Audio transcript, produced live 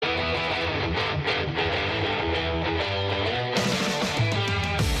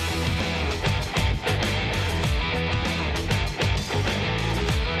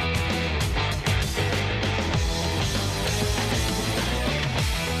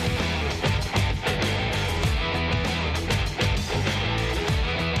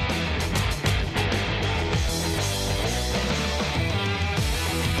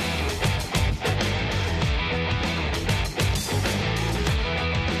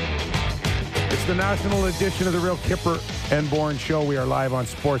It's the national edition of the Real Kipper and Bourne Show. We are live on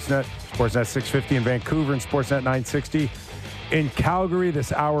Sportsnet 650 in Vancouver and Sportsnet 960 in Calgary.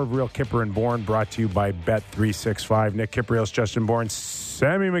 This hour of Real Kipper and Bourne brought to you by Bet365. Nick Kiprios, Justin Bourne,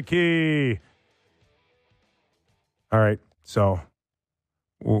 Sammy McKee. All right, so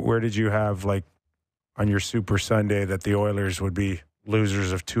where did you have, like, on your Super Sunday that the Oilers would be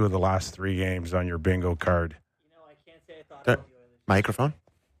losers of 2 of the last 3 games on your bingo card? You know, I can't say I thought about the Oilers. Microphone?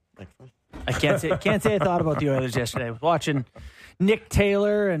 I can't say I thought about the Oilers yesterday. I was watching Nick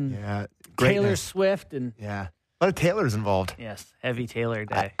Taylor and Taylor Swift and a lot of Taylors involved. Yes, heavy Taylor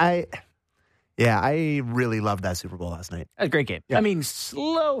day. I really loved that Super Bowl last night. That was a great game. Yeah. I mean,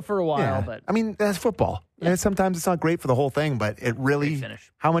 slow for a while, but I mean, that's football. Yeah. And sometimes it's not great for the whole thing, but it really. Great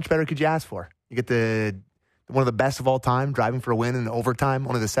finish. How much better could you ask for? You get one of the best of all time, driving for a win in overtime.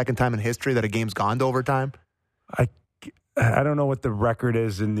 Only the second time in history that a game's gone to overtime. I don't know what the record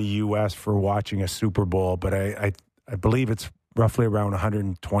is in the U.S. for watching a Super Bowl, but I believe it's roughly around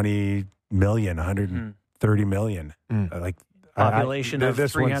 120 million, 130 million. Population of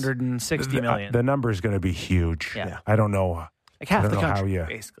 360 million. The number is going to be huge. Yeah. I don't know. Like half the country,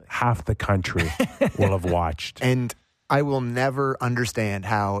 basically. Half the country will have watched. And I will never understand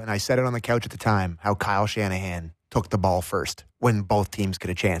how, and I said it on the couch at the time, how Kyle Shanahan took the ball first when both teams could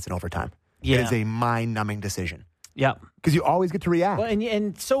have chance in overtime. Yeah. It is a mind-numbing decision. Yeah. Because you always get to react. Well,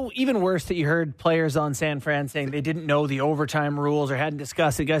 and so even worse that you heard players on San Fran saying they didn't know the overtime rules or hadn't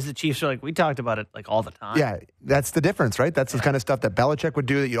discussed it. Guys, the Chiefs are like, we talked about it like all the time. Yeah, that's the difference, right? That's the kind of stuff that Belichick would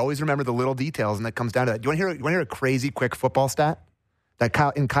do, that you always remember the little details, and that comes down to that. You want to hear a crazy quick football stat? That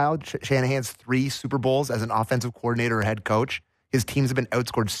Kyle Shanahan's 3 Super Bowls as an offensive coordinator or head coach, his teams have been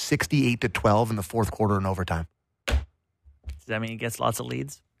outscored 68-12 in the fourth quarter in overtime. Does that mean he gets lots of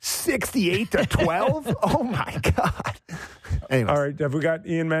leads? 68-12? Oh, my God. Anyways. All right, have we got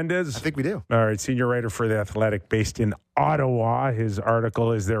Ian Mendez? I think we do. All right, senior writer for The Athletic based in Ottawa. His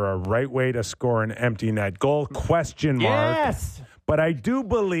article, Is There a Right Way to Score an Empty Net Goal? ? Yes. But I do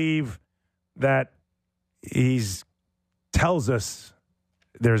believe that he tells us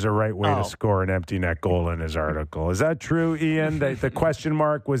there's a right way to score an empty net goal in his article. Is that true, Ian? The question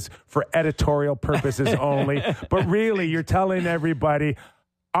mark was for editorial purposes only. But really, you're telling everybody,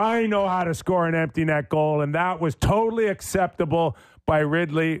 I know how to score an empty net goal, and that was totally acceptable by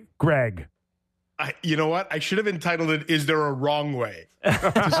Ridley Gregg. You know what? I should have entitled it, Is There a Wrong Way to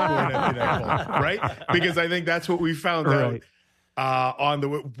Score an Empty Net Goal? Right? Because I think that's what we found out on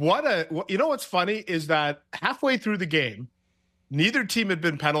the... You know what's funny is that halfway through the game, neither team had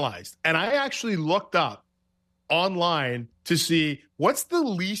been penalized. And I actually looked up online to see what's the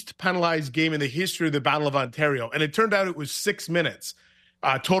least penalized game in the history of the Battle of Ontario. And it turned out it was 6 minutes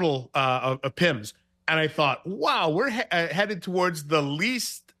total of PIMs. And I thought, wow, we're headed towards the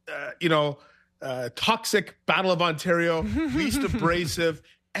least, toxic Battle of Ontario, least abrasive.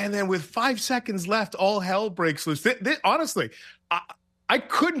 And then with 5 seconds left, all hell breaks loose. Honestly, I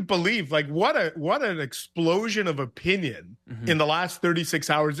couldn't believe what an explosion of opinion in the last 36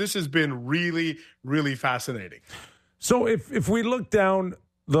 hours. This has been really, really fascinating. So if we look down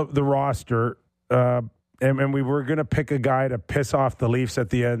the roster, and we were going to pick a guy to piss off the Leafs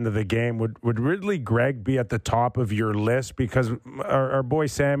at the end of the game, would Ridley Gregg be at the top of your list? Because our boy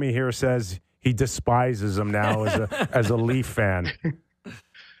Sammy here says he despises him now as a Leaf fan.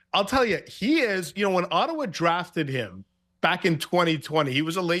 I'll tell you, he is, when Ottawa drafted him back in 2020, he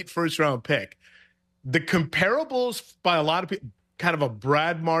was a late first-round pick. The comparables by a lot of people, kind of a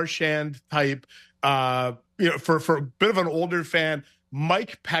Brad Marchand type, for a bit of an older fan,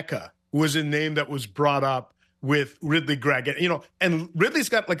 Mike Pekka was a name that was brought up with Ridley Gregg. And Ridley's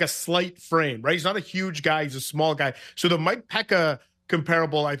got like a slight frame, right? He's not a huge guy. He's a small guy. So the Mike Pekka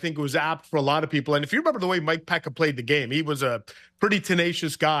comparable, I think, was apt for a lot of people. And if you remember the way Mike Pekka played the game, he was a pretty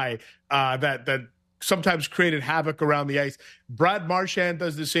tenacious guy that sometimes created havoc around the ice. Brad Marchand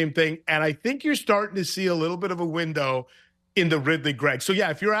does the same thing. And I think you're starting to see a little bit of a window in the Ridley Gregg. So, yeah,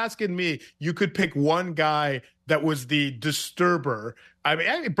 if you're asking me, you could pick one guy that was the disturber. I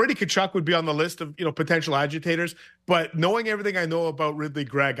mean, Brady Tkachuk would be on the list of, potential agitators. But knowing everything I know about Ridley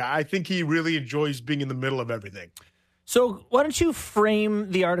Gregg, I think he really enjoys being in the middle of everything. So why don't you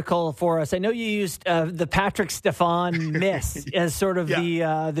frame the article for us? I know you used the Patrick Stefan miss as sort of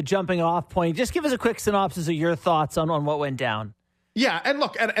the jumping off point. Just give us a quick synopsis of your thoughts on what went down. Yeah, and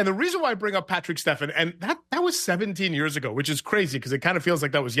look, and the reason why I bring up Patrick Stefan, and that was 17 years ago, which is crazy because it kind of feels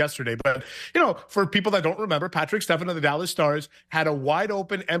like that was yesterday. But, for people that don't remember, Patrick Stefan of the Dallas Stars had a wide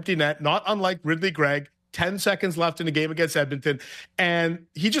open empty net, not unlike Ridley Gregg, 10 seconds left in the game against Edmonton. And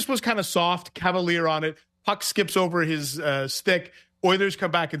he just was kind of soft, cavalier on it. Puck skips over his stick. Oilers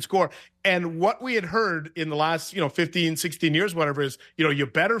come back and score. And what we had heard in the last, 15, 16 years, whatever, is, you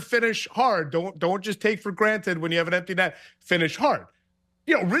better finish hard. Don't just take for granted when you have an empty net. Finish hard.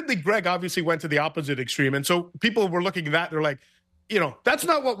 Ridley Gregg obviously went to the opposite extreme. And so people were looking at that. They're like, that's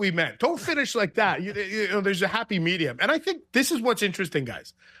not what we meant. Don't finish like that. There's a happy medium. And I think this is what's interesting,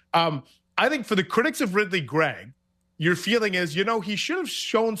 guys. I think for the critics of Ridley Gregg, your feeling is, he should have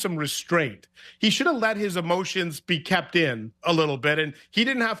shown some restraint. He should have let his emotions be kept in a little bit. And he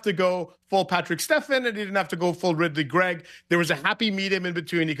didn't have to go full Patrick Stefan, and he didn't have to go full Ridley Gregg. There was a happy medium in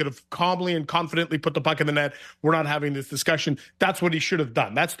between. He could have calmly and confidently put the puck in the net. We're not having this discussion. That's what he should have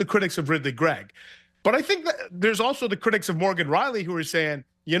done. That's the critics of Ridley Gregg. But I think that there's also the critics of Morgan Riley who are saying,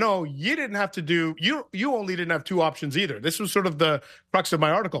 you didn't have to do, you only didn't have two options either. This was sort of the crux of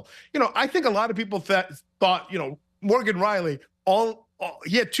my article. I think a lot of people thought, Morgan Riley,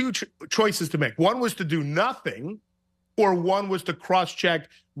 he had two choices to make. One was to do nothing, or one was to cross-check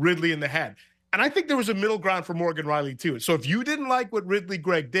Ridley in the head. And I think there was a middle ground for Morgan Riley, too. So if you didn't like what Ridley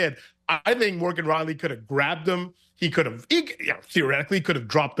Gregg did, I think Morgan Riley could have grabbed him. He could have, theoretically, could have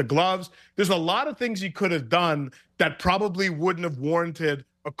dropped the gloves. There's a lot of things he could have done that probably wouldn't have warranted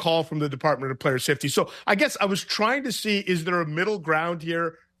a call from the Department of Player Safety. So I guess I was trying to see, is there a middle ground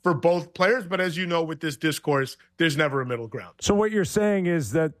here for both players? But as you know, with this discourse, there's never a middle ground. So what you're saying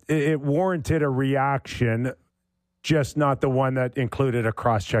is that it warranted a reaction, just not the one that included a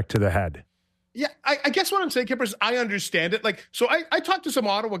cross-check to the head. Yeah, I guess what I'm saying, Kipper, is I understand it. So I talked to some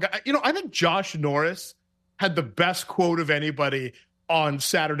Ottawa guys. I think Josh Norris had the best quote of anybody on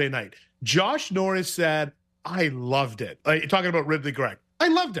Saturday night. Josh Norris said, I loved it. You're talking about Ridley Gregg. I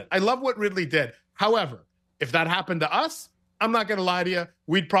loved it. I love what Ridley did. However, if that happened to us, I'm not going to lie to you,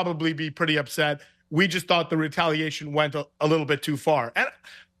 we'd probably be pretty upset. We just thought the retaliation went a little bit too far. And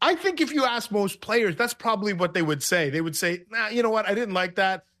I think if you ask most players, that's probably what they would say. They would say, you know what? I didn't like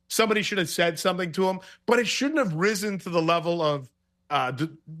that. Somebody should have said something to him, but it shouldn't have risen to the level of,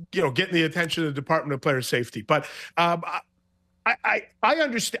 getting the attention of the Department of Player Safety. But I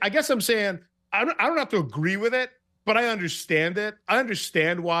understand. I guess I'm saying I don't have to agree with it, but I understand it. I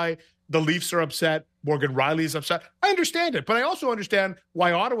understand why the Leafs are upset. Morgan Riley's upset. I understand it, but I also understand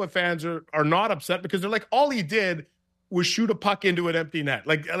why Ottawa fans are not upset, because they're like, all he did was shoot a puck into an empty net.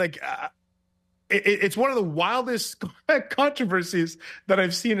 It's one of the wildest controversies that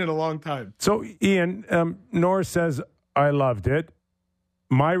I've seen in a long time. So, Ian, Norris says, I loved it.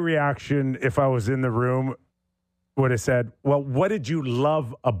 My reaction, if I was in the room, would have said, well, what did you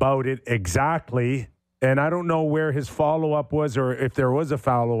love about it exactly? And I don't know where his follow-up was or if there was a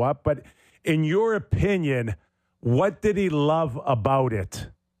follow-up, but in your opinion, what did he love about it?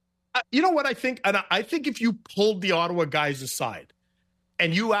 You know what I think? And I think if you pulled the Ottawa guys aside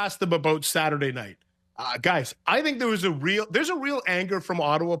and you asked them about Saturday night, guys, I think there's a real anger from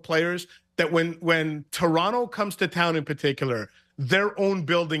Ottawa players that when Toronto comes to town in particular, their own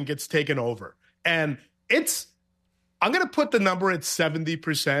building gets taken over. And I'm going to put the number at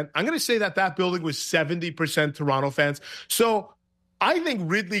 70%. I'm going to say that building was 70% Toronto fans. So I think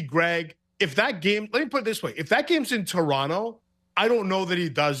Ridley Gregg, if that game, let me put it this way, if that game's in Toronto, I don't know that he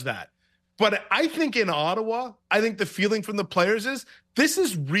does that. But I think in Ottawa, I think the feeling from the players is this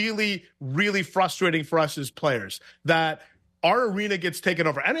is really, really frustrating for us as players that our arena gets taken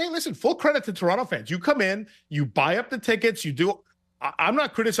over. And hey, listen, full credit to Toronto fans. You come in, you buy up the tickets, you do. I'm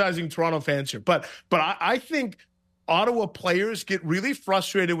not criticizing Toronto fans here, but I think Ottawa players get really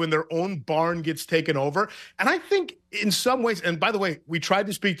frustrated when their own barn gets taken over. And I think in some ways, and by the way, we tried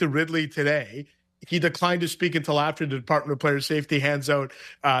to speak to Ridley today. He declined to speak until after the Department of Player Safety hands out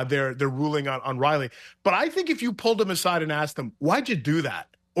their ruling on Riley. But I think if you pulled him aside and asked him, why'd you do that?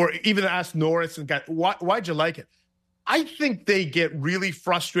 Or even asked Norris and why'd you like it? I think they get really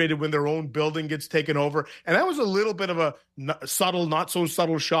frustrated when their own building gets taken over. And that was a little bit of a subtle, not so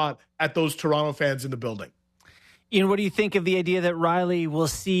subtle shot at those Toronto fans in the building. Ian, what do you think of the idea that Riley will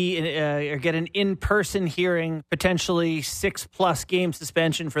see or get an in-person hearing, potentially 6+ game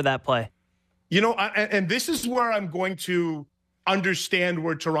suspension for that play? And this is where I'm going to understand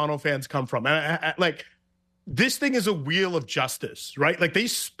where Toronto fans come from. This thing is a wheel of justice, right? They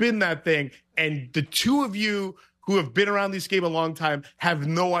spin that thing, and the two of you who have been around this game a long time have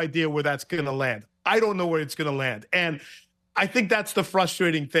no idea where that's going to land. I don't know where it's going to land. And I think that's the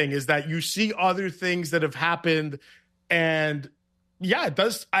frustrating thing, is that you see other things that have happened, and yeah, it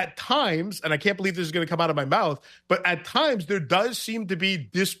does at times, and I can't believe this is going to come out of my mouth, but at times there does seem to be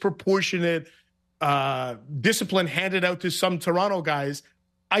disproportionate discipline handed out to some Toronto guys.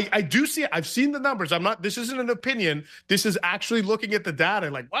 I do see it. I've seen the numbers. This isn't an opinion. This is actually looking at the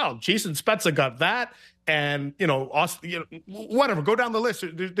data. Wow, Jason Spezza got that. and whatever. Go down the list.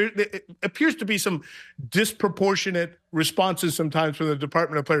 There appears to be some disproportionate responses sometimes from the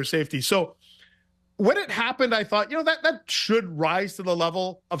Department of Player Safety. So when it happened, I thought, that should rise to the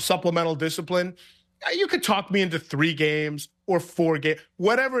level of supplemental discipline. You could talk me into 3 games or 4 games,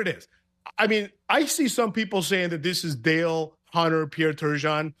 whatever it is. I mean, I see some people saying that this is Dale, Hunter, Pierre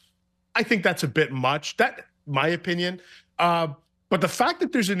Turgeon. I think that's a bit much. That's my opinion. But the fact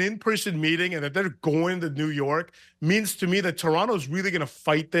that there's an in-person meeting and that they're going to New York means to me that Toronto's really going to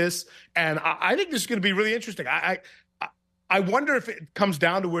fight this. And I think this is going to be really interesting. I wonder if it comes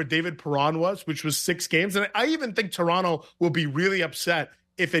down to where David Perron was, which was 6 games. And I even think Toronto will be really upset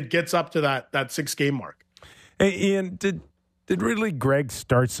if it gets up to that 6-game mark. Hey, Ian, did Ridley Gregg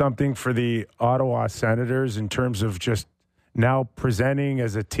start something for the Ottawa Senators in terms of just now presenting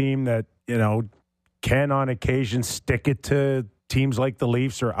as a team that, can on occasion stick it to teams like the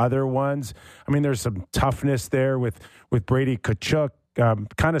Leafs or other ones? I mean, there's some toughness there with Brady Tkachuk.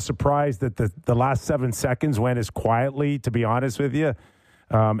 Kind of surprised that the last 7 seconds went as quietly, to be honest with you,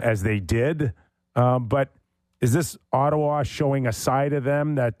 as they did. But is this Ottawa showing a side of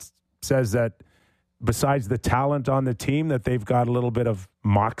them that says that besides the talent on the team, that they've got a little bit of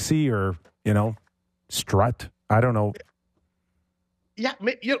moxie or, strut? I don't know. Yeah,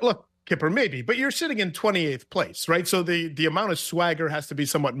 look, Kipper, maybe, but you're sitting in 28th place, right? So the amount of swagger has to be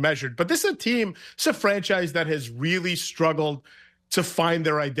somewhat measured. But this is a team, it's a franchise that has really struggled to find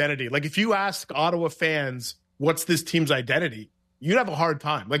their identity. Like if you ask Ottawa fans, what's this team's identity? You'd have a hard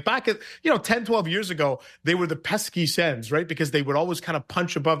time. Like back at, 10, 12 years ago, they were the pesky Sens, right? Because they would always kind of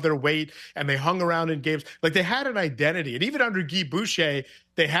punch above their weight and they hung around in games. Like they had an identity. And even under Guy Boucher,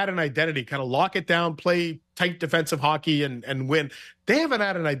 they had an identity, kind of lock it down, play tight defensive hockey and win. They haven't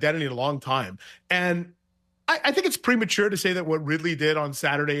had an identity in a long time. And I think it's premature to say that what Ridley did on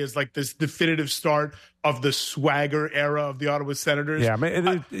Saturday is like this definitive start of the swagger era of the Ottawa Senators.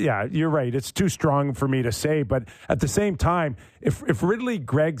 Yeah, you're right. It's too strong for me to say. But at the same time, if Ridley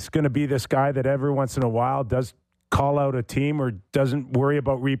Gregg's going to be this guy that every once in a while does call out a team or doesn't worry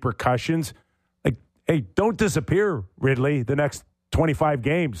about repercussions, like, hey, don't disappear, Ridley, the next 25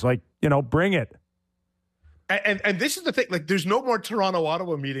 games. Like, bring it. And this is the thing, like there's no more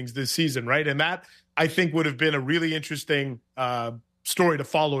Toronto-Ottawa meetings this season, right? And that, I think, would have been a really interesting story to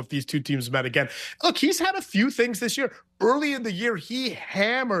follow if these two teams met again. Look, he's had a few things this year. Early in the year, he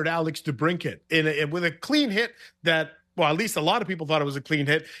hammered Alex DeBrincat with a clean hit that, well, at least a lot of people thought it was a clean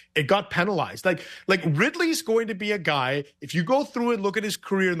hit. It got penalized. Like Ridley's going to be a guy, if you go through and look at his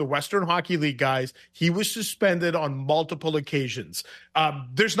career in the Western Hockey League, guys, he was suspended on multiple occasions.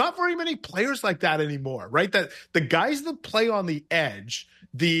 There's not very many players like that anymore, right? That the guys that play on the edge,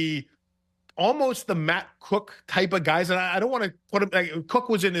 almost the Matt Cook type of guys, and I don't want to put him, like, Cook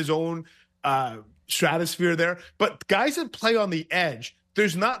was in his own stratosphere there, but guys that play on the edge,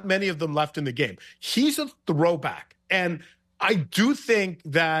 there's not many of them left in the game. He's a throwback. And I do think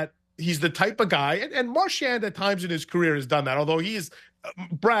that he's the type of guy, and Marchand at times in his career has done that, although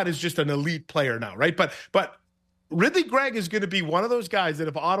Brad is just an elite player now, right? But Ridley Gregg is going to be one of those guys that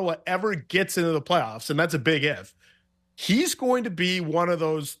if Ottawa ever gets into the playoffs, and that's a big if, he's going to be one of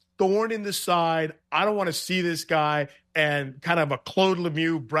those thorn in the side, I don't want to see this guy, and kind of a Claude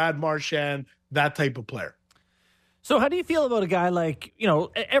Lemieux, Brad Marchand, that type of player. So how do you feel about a guy like,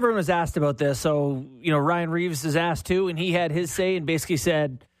 everyone was asked about this. So, Ryan Reeves is asked too, and he had his say and basically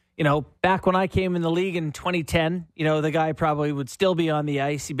said, back when I came in the league in 2010, the guy probably would still be on the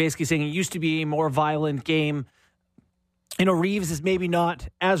ice. He basically saying it used to be a more violent game. Reeves is maybe not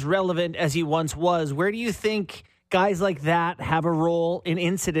as relevant as he once was. Where do you think guys like that have a role in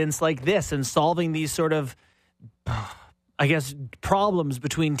incidents like this and solving these sort of, I guess, problems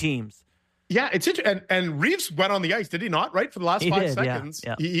between teams? Yeah, it's interesting. And Reeves went on the ice, did he not? Right, for the last 5 seconds,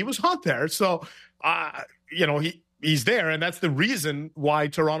 yeah. He was hot there. So, he's there, and that's the reason why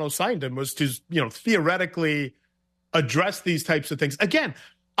Toronto signed him, was to theoretically address these types of things. Again,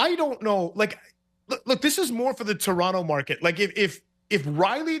 I don't know. Like, look, this is more for the Toronto market. Like, if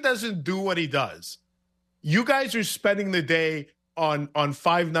Riley doesn't do what he does, you guys are spending the day on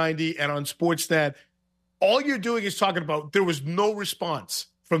 590 and on Sportsnet. All you're doing is talking about there was no response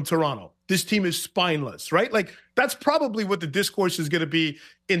from Toronto. This team is spineless, right? Like, that's probably what the discourse is going to be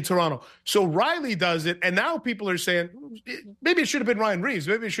in Toronto. So Riley does it, and now people are saying, maybe it should have been Ryan Reeves.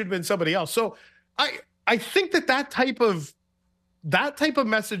 Maybe it should have been somebody else. So I think that type of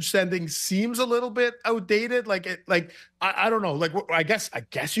message sending seems a little bit outdated. I don't know. Like, I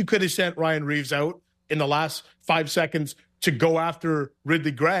guess you could have sent Ryan Reeves out in the last 5 seconds to go after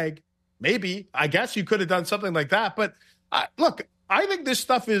Ridley Gregg. Maybe. I guess you could have done something like that. But look, I think this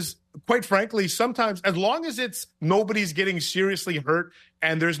stuff is, quite frankly, sometimes, as long as it's nobody's getting seriously hurt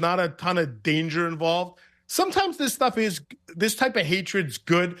and there's not a ton of danger involved, sometimes this type of hatred's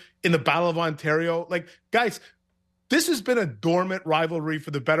good in the Battle of Ontario. Like, guys, this has been a dormant rivalry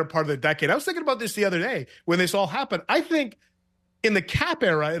for the better part of the decade. I was thinking about this the other day when this all happened. I think in the Cap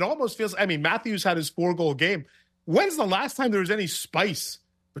era, it almost feels, Matthews had his 4-goal game. When's the last time there was any spice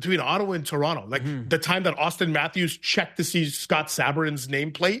between Ottawa and Toronto? Like the time that Austin Matthews checked to see Scott Sabourin's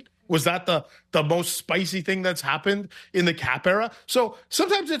nameplate? Was that the most spicy thing that's happened in the Cap era? So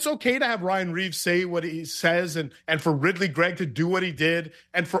sometimes it's okay to have Ryan Reeves say what he says and for Ridley Gregg to do what he did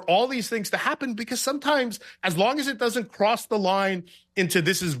and for all these things to happen, because sometimes, as long as it doesn't cross the line into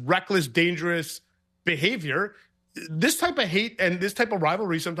this is reckless, dangerous behavior, this type of hate and this type of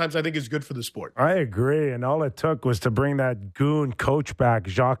rivalry sometimes I think is good for the sport. I agree. And all it took was to bring that goon coach back,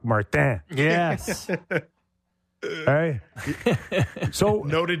 Jacques Martin. Yes. Hey, so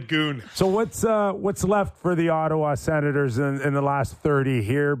noted goon. So what's left for the Ottawa Senators in the last 30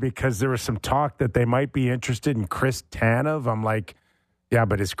 here? Because there was some talk that they might be interested in Chris Tanev. I'm like, yeah,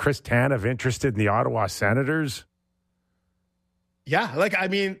 but is Chris Tanev interested in the Ottawa Senators? Yeah,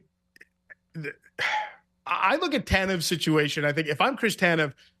 I look at Tanev's situation. I think if I'm Chris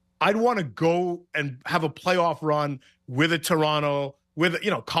Tanev, I'd want to go and have a playoff run with a Toronto, with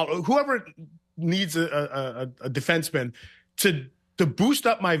whoever needs a defenseman to boost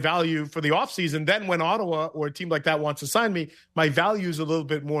up my value for the offseason. Then when Ottawa or a team like that wants to sign me, my value is a little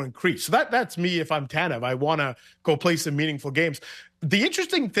bit more increased. So that's me if I'm Tanev. I want to go play some meaningful games. The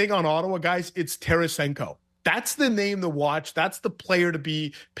interesting thing on Ottawa, guys, it's Tarasenko. That's the name to watch. That's the player to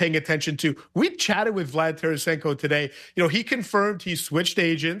be paying attention to. We chatted with Vlad Tarasenko today. He confirmed he switched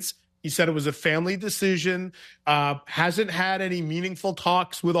agents. He said it was a family decision, hasn't had any meaningful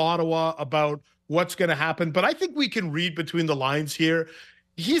talks with Ottawa about what's going to happen. But I think we can read between the lines here.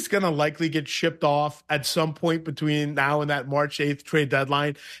 He's going to likely get shipped off at some point between now and that March 8th trade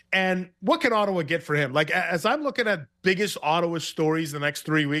deadline. And what can Ottawa get for him? Like, as I'm looking at biggest Ottawa stories the next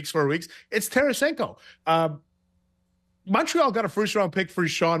 4 weeks, it's Tarasenko. Montreal got a first-round pick for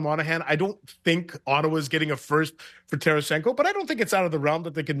Sean Monahan. I don't think Ottawa's getting a first for Tarasenko, but I don't think it's out of the realm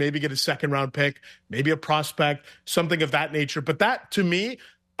that they could maybe get a second-round pick, maybe a prospect, something of that nature. But that, to me,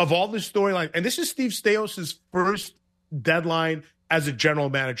 of all the storyline, and this is Steve Staios' first deadline as a general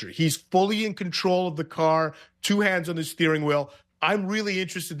manager. He's fully in control of the car, 2 hands on the steering wheel. I'm really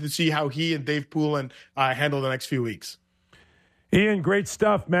interested to see how he and Dave Poulin handle the next few weeks. Ian, great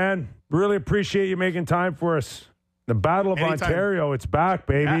stuff, man. Really appreciate you making time for us. The Battle of Ontario, it's back,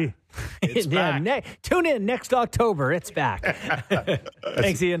 baby. Yeah, it's back. Tune in next October. It's back.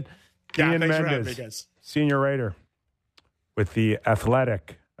 Thanks, Ian. Yeah, Ian Mendes, for having me, guys. senior writer with The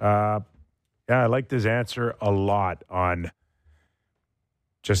Athletic. I liked his answer a lot on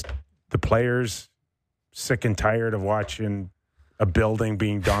just the players sick and tired of watching a building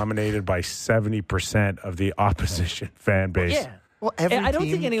being dominated by 70% of the opposition fan base. Yeah. Well, every I don't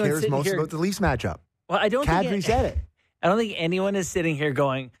team think anyone's cares sitting most here- about the Leafs matchup. Well, I don't Kadri think said it. I don't think anyone is sitting here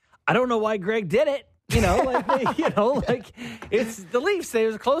going, I don't know why Greg did it. It's the Leafs. It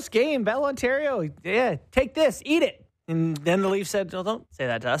was a close game. Battle Ontario. Yeah, take this, eat it. And then the Leafs said, well, don't say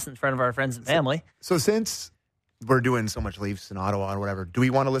that to us in front of our friends and family. So since we're doing so much Leafs in Ottawa or whatever, do we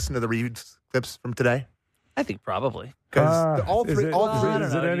want to listen to the Reeves clips from today? I think probably. Because Is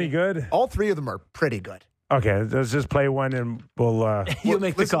it any good? all three of them are pretty good. Okay, let's just play one and we'll... You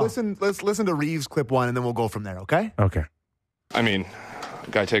make the call. Let's listen to Reeves clip 1 and then we'll go from there, okay? Okay.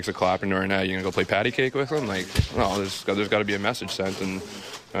 Guy takes a clap into our net. You gonna go play patty cake with him? No, there's got to be a message sent, and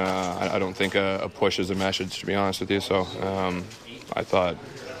I don't think a push is a message, to be honest with you. So I thought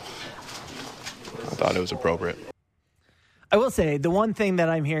it was appropriate. I will say the one thing that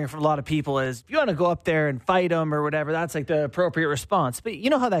I'm hearing from a lot of people is if you want to go up there and fight them or whatever, that's like the appropriate response. But you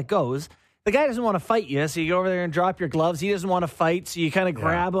know how that goes. The guy doesn't want to fight you, so you go over there and drop your gloves. He doesn't want to fight, so you kind of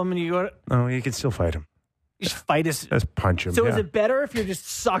grab him and you go. No, you can still fight him. You just fight us. Just punch him. So is it better if you're just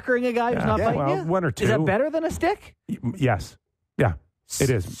suckering a guy who's not fighting you? One or two. Is that better than a stick? Yes. Yeah,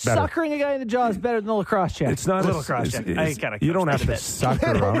 it is better. Suckering a guy in the jaw is better than a lacrosse check. It's not a lacrosse check. You don't have to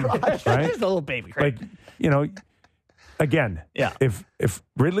sucker him, right? Just a little baby. Right? Again, if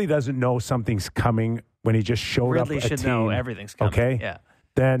Ridley doesn't know something's coming when he just showed Ridley up a should team, know everything's coming. Okay, yeah.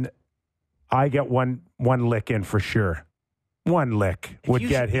 Then I get one lick in for sure. One lick would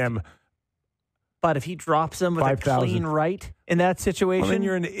get him. But if he drops him with 5,000. a clean right in that situation, Well, then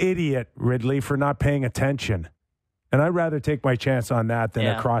you're an idiot, Ridley, for not paying attention. And I'd rather take my chance on that than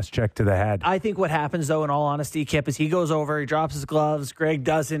a cross check to the head. I think what happens, though, in all honesty, Kip, is he goes over, he drops his gloves, Greg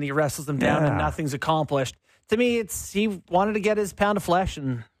doesn't, he wrestles him down, and nothing's accomplished. To me, he wanted to get his pound of flesh,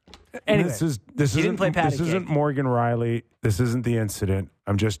 and anyway, this isn't Morgan Riley. This isn't the incident.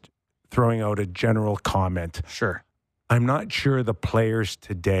 I'm just throwing out a general comment. Sure. I'm not sure the players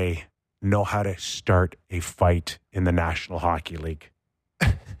today know how to start a fight in the National Hockey League.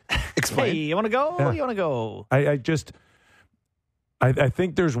 Explain. Hey, you want to go? Yeah. You want to go? I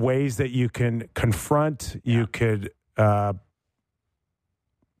think there's ways that you can confront. You could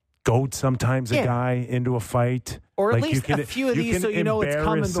goad sometimes a guy into a fight. Or at least a few of these so you know it's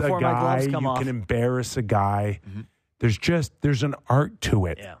coming before my gloves come off. You can embarrass a guy. Mm-hmm. There's an art to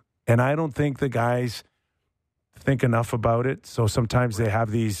it. Yeah. And I don't think the guys think enough about it. So sometimes they have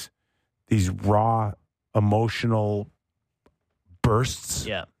these raw emotional bursts.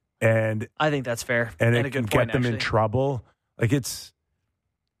 Yeah. And I think that's fair. And it can get them in trouble. Like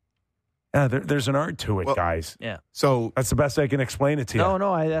there's an art to it, guys. Yeah. So that's the best I can explain it to you.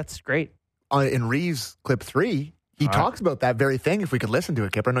 No, that's great. In Reeves' clip 3, he talks about that very thing. If we could listen to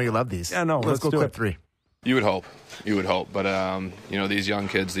it, Kip, I know you love these. Yeah, no, let's go do clip it. 3. You would hope. But, these young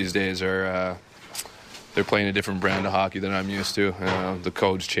kids these days are they're playing a different brand of hockey than I'm used to. The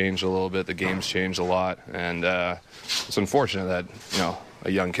codes changed a little bit. The game's changed a lot. And it's unfortunate that, a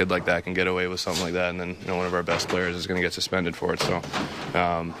young kid like that can get away with something like that, and then one of our best players is going to get suspended for it. So,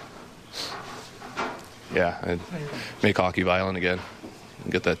 I'd make hockey violent again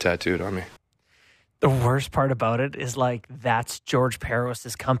and get that tattooed on me. The worst part about it is, that's George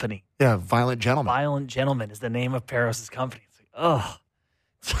Parros' company. Yeah, Violent Gentleman. Violent Gentleman is the name of Parros' company. It's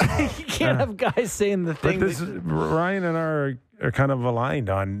you can't have guys saying the thing. But Ryan and I are kind of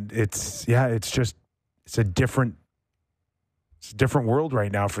aligned on it's a different world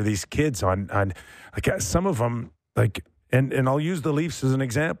right now for these kids on some of them and I'll use the Leafs as an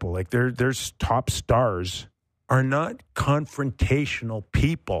example. Their top stars are not confrontational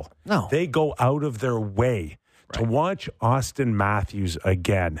people. No. They go out of their way to watch Austin Matthews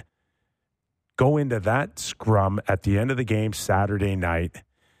again go into that scrum at the end of the game Saturday night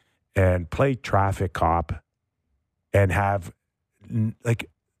and play traffic cop and have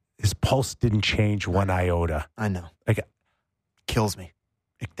his pulse didn't change one iota. I know. Kills me.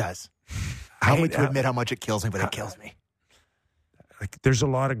 It does. I hate to admit how much it kills me, but it kills me. There's a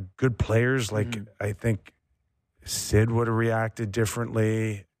lot of good players. I think Sid would have reacted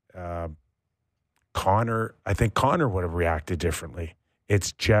differently. Connor would have reacted differently.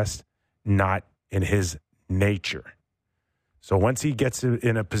 It's just not in his nature. So once he gets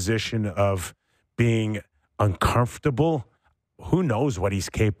in a position of being uncomfortable, who knows what he's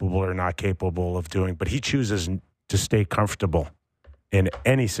capable or not capable of doing, but he chooses to stay comfortable in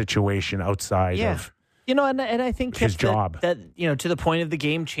any situation outside of and I think his job. That to the point of the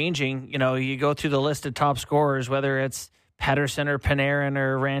game changing, you go through the list of top scorers, whether it's Pettersson or Panarin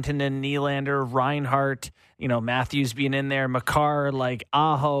or Rantanen, Nylander, Reinhart, Matthews being in there, Makar,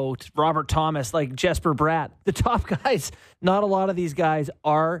 Aho, Robert Thomas, Jesper Bratt. The top guys, not a lot of these guys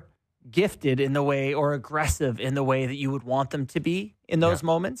are gifted in the way or aggressive in the way that you would want them to be in those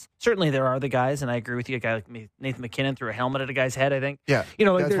moments. Certainly there are the guys, and I agree with you, a guy like Nathan McKinnon threw a helmet at a guy's head, I think. Yeah.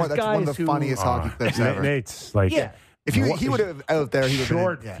 There's that's guys one of the funniest hockey clips ever. Nate's if he would have out there, he would have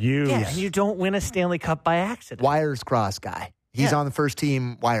short fuse. Yeah, and you don't win a Stanley Cup by accident. Wires cross guy. He's on the first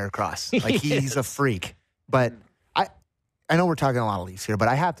team wire cross. He's a freak. But I know we're talking a lot of Leafs here, but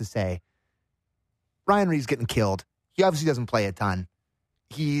I have to say, Ryan Reeves getting killed. He obviously doesn't play a ton.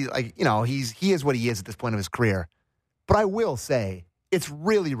 He is what he is at this point of his career. But I will say, it's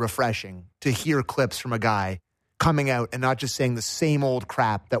really refreshing to hear clips from a guy coming out and not just saying the same old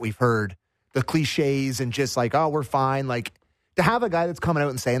crap that we've heard, the cliches and just we're fine. To have a guy that's coming out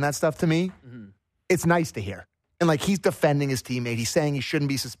and saying that stuff to me, it's nice to hear. And he's defending his teammate. He's saying he shouldn't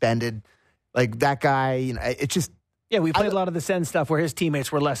be suspended. That guy, it just. Yeah, we played a lot of the Sen stuff where his teammates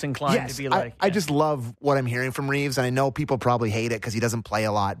were less inclined to be I just love what I'm hearing from Reeves, and I know people probably hate it because he doesn't play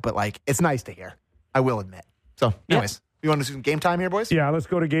a lot, but it's nice to hear. I will admit. So, anyways, you want to do some game time here, boys? Yeah, let's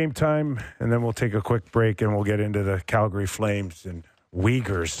go to game time, and then we'll take a quick break, and we'll get into the Calgary Flames and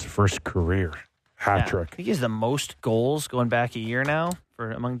Uyghur's first career hat trick. I think he has the most goals going back a year now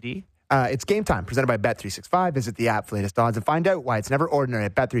among D. It's game time, presented by Bet365. Visit the app for latest odds and find out why it's never ordinary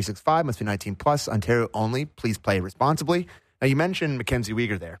at Bet365. Must be 19 plus, Ontario only. Please play responsibly. Now, you mentioned Mackenzie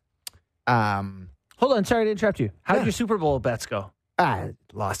Weegar there. Hold on, sorry to interrupt you. How did your Super Bowl bets go?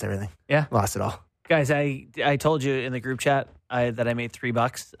 Lost everything. Yeah? Lost it all. Guys, I told you in the group chat that I made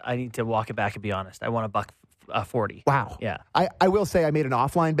 $3. I need to walk it back and be honest. I won $1.40. Wow. Yeah. I will say I made an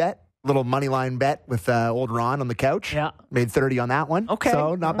offline bet. Little money line bet with old Ron on the couch. Yeah. Made 30 on that one. Okay.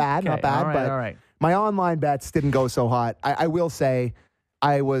 So not bad. All right. My online bets didn't go so hot. I will say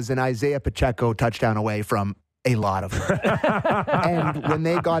I was an Isaiah Pacheco touchdown away from a lot of them. And when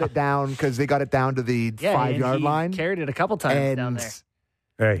they got it down, because they got it down to the 5-yard line. Carried it a couple times down there.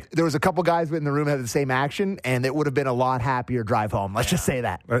 Hey, there was a couple guys in the room that had the same action, and it would have been a lot happier drive home. Let's just say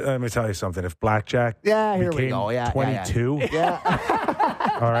that. let me tell you something. If blackjack here we go. 22,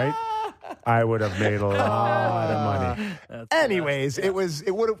 all right, I would have made a lot of money. Anyways, it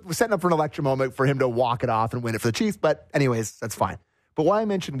would have set up for an electric moment for him to walk it off and win it for the Chiefs. But anyways, that's fine. But why I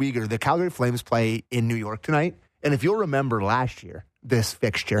mentioned Uyghur, the Calgary Flames play in New York tonight. And if you'll remember last year, this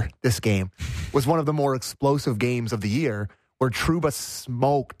game, was one of the more explosive games of the year where Trouba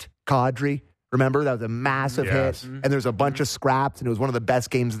smoked Kadri. Remember? That was a massive hit. And there's a bunch of scraps, and it was one of the best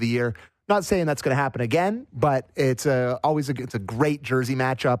games of the year. Not saying that's going to happen again, but it's always a great jersey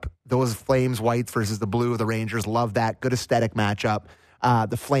matchup. Those Flames whites versus the blue of the Rangers. Love that. Good aesthetic matchup.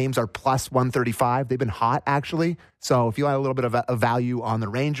 The Flames are plus 135. They've been hot, actually. So if you want a little bit of a value on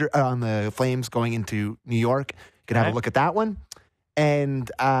the Flames going into New York, you can have a look at that one. And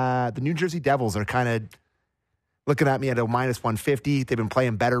the New Jersey Devils are kind of looking at me at a minus 150. They've been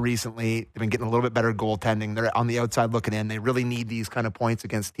playing better recently. They've been getting a little bit better goaltending. They're on the outside looking in. They really need these kind of points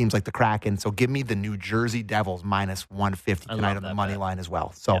against teams like the Kraken. So give me the New Jersey Devils minus 150 tonight on the money line as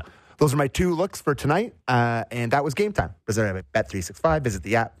well. So those are my two looks for tonight. And that was Game Time. Presented by Bet365. Visit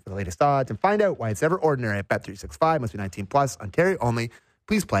the app for the latest odds and find out why it's never ordinary at Bet365. Must be 19 plus. Ontario only.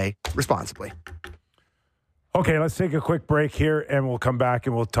 Please play responsibly. Okay, let's take a quick break here, and we'll come back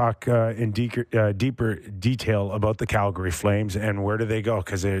and we'll talk in deeper detail about the Calgary Flames and where do they go,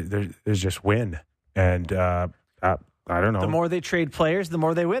 because there's just win. And I don't know. The more they trade players, the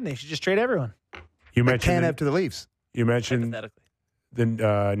more they win. They should just trade everyone. You mentioned to the Leafs. You mentioned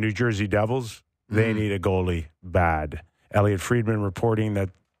the New Jersey Devils. They need a goalie bad. Elliot Friedman reporting that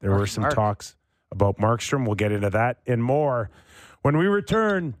there were some talks about Markstrom. We'll get into that and more when we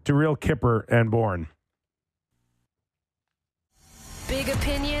return to Real Kipper and Bourne. Big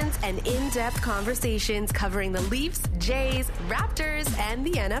opinions and in-depth conversations covering the Leafs, Jays, Raptors, and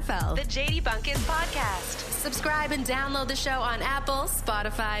the NFL. The JD Bunkis Podcast. Subscribe and download the show on Apple,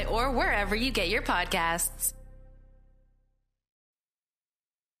 Spotify, or wherever you get your podcasts.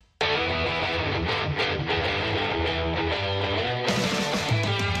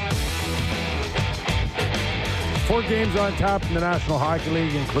 Four games on tap in the National Hockey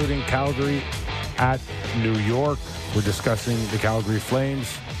League, including Calgary at New York. We're discussing the Calgary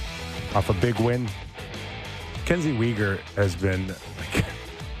Flames off a big win. Kenzie Uyghur has been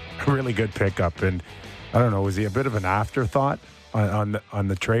a really good pickup, and I don't know, was he a bit of an afterthought on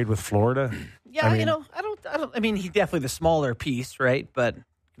the trade with Florida? Yeah, I mean, he's definitely the smaller piece, right? But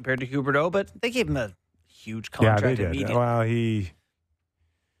compared to Huberdeau, but they gave him a huge contract. Yeah, they did. Immediately. Well,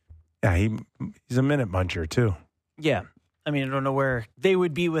 he's a minute muncher too. Yeah, I mean, I don't know where they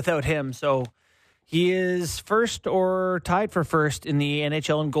would be without him. So he is first or tied for first in the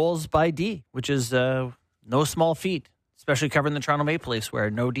NHL in goals by D, which is no small feat, especially covering the Toronto Maple Leafs, where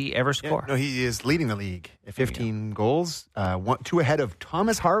no D ever score. Yeah, no, he is leading the league at 15 goals, two ahead of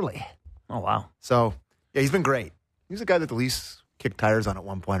Thomas Harley. Oh, wow. So, yeah, he's been great. He was a guy that the Leafs kicked tires on at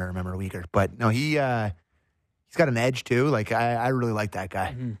one point, I remember, Uyghur. But, no, he's got an edge, too. Like, I really like that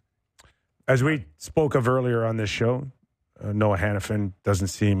guy. Mm-hmm. As we spoke of earlier on this show, Noah Hannafin doesn't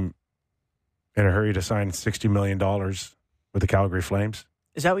seem in a hurry to sign $60 million with the Calgary Flames.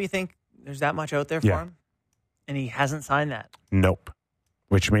 Is that what you think? There's that much out there for him? And he hasn't signed that? Nope.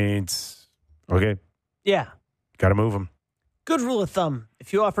 Which means, okay. Yeah. Got to move him. Good rule of thumb.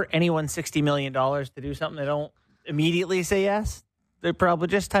 If you offer anyone $60 million to do something, they don't immediately say yes. They're probably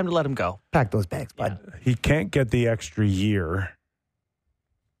just time to let him go. Pack those bags, bud. Yeah. He can't get the extra year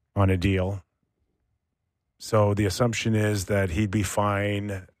on a deal. So the assumption is that he'd be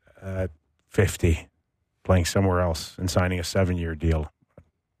fine at 50, playing somewhere else and signing a 7-year deal,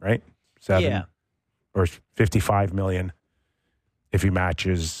 right? Or 55 million if he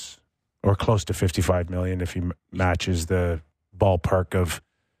matches, or close to 55 million if he matches the ballpark of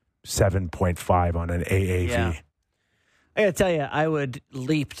 7.5 on an AAV. Yeah. I got to tell you, I would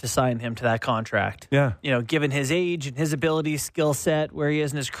leap to sign him to that contract. Yeah. You know, given his age and his ability, skill set, where he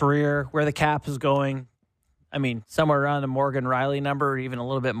is in his career, where the cap is going. I mean, somewhere around the Morgan Riley number, even a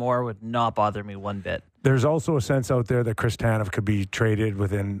little bit more, would not bother me one bit. There's also a sense out there that Chris Tanev could be traded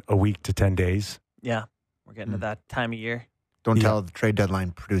within a week to 10 days. Yeah, we're getting to that time of year. Don't tell the trade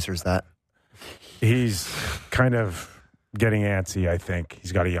deadline producers that. He's kind of getting antsy, I think.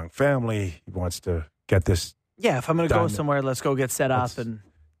 He's got a young family. He wants to get this. Yeah, if I'm going to go somewhere, let's go get set up and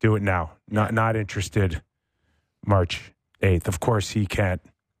do it now. Not interested March 8th. Of course, he can't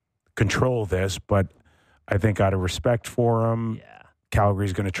control this, but I think out of respect for him,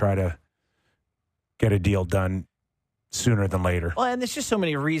 Calgary's going to try to get a deal done sooner than later. Well, and there's just so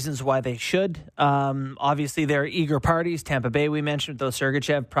many reasons why they should. Obviously, there are eager parties. Tampa Bay, we mentioned, though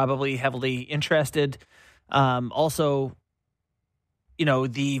Sergachev probably heavily interested. Also,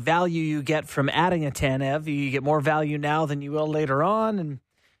 the value you get from adding a Tanev, you get more value now than you will later on. And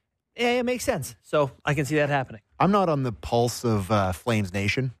yeah, it makes sense. So I can see that happening. I'm not on the pulse of Flames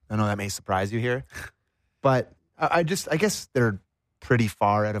Nation. I know that may surprise you here. But I guess they're pretty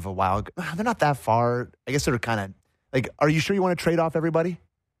far out of a wild. They're not that far. I guess they're kind of like, are you sure you want to trade off everybody?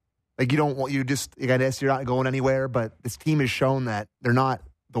 Like, I guess you're not going anywhere, but this team has shown that they're not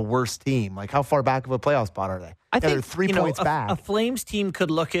the worst team. Like, how far back of a playoff spot are they? I think they're 3 points back. A Flames team could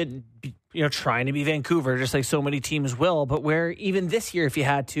look at, trying to be Vancouver, just like so many teams will, but where even this year, if you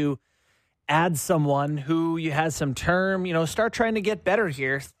had to add someone who you had some term, start trying to get better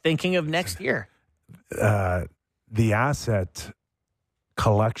here, thinking of next year. The asset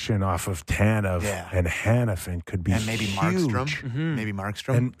collection off of Tanev and Hanifin could be and maybe huge. Markstrom. Mm-hmm. Maybe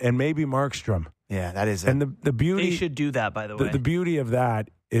Markstrom. And maybe Markstrom. Yeah, that is it. And the beauty... They should do that, by the way. The beauty of that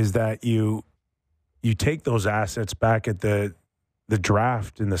is that you take those assets back at the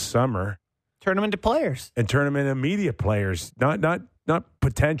draft in the summer. Turn them into players. And turn them into immediate players. Not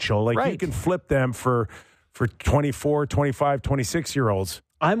potential. Like, right. You can flip them for 24, 25, 26-year-olds.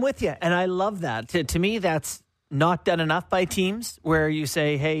 I'm with you, and I love that. To me, that's not done enough by teams where you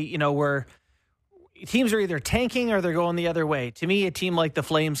say, hey, teams are either tanking or they're going the other way. To me, a team like the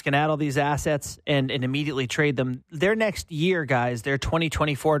Flames can add all these assets and immediately trade them. Their next year, guys, their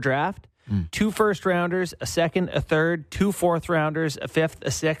 2024 draft, 2 first-rounders, a second, a third, 2 fourth-rounders, a fifth,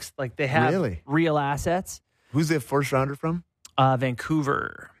 a sixth. Like, they have real assets. Who's the first-rounder from?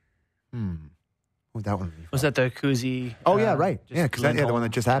 Vancouver. Who'd that one be from? Was that the Kuzi? Oh, yeah, right. Yeah, because the one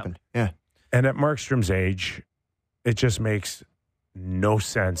that just happened. Yeah. And at Markstrom's age, it just makes no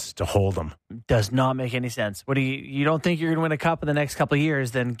sense to hold him. Does not make any sense. What do you don't think you're going to win a cup in the next couple of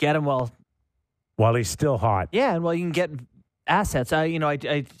years? Then get him while he's still hot. Yeah, and you can get assets.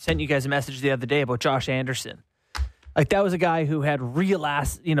 I sent you guys a message the other day about Josh Anderson. Like, that was a guy who had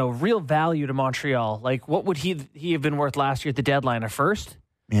real value to Montreal. Like, what would he have been worth last year at the deadline? A first?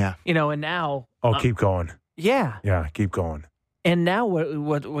 Yeah. And now. Keep going. Yeah. Yeah, keep going. And now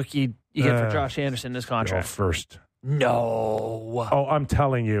what you get for Josh Anderson in this contract? First. No. Oh, I'm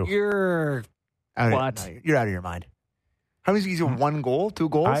telling you. You're what? You're out of your mind. How many? He's 1 goal, 2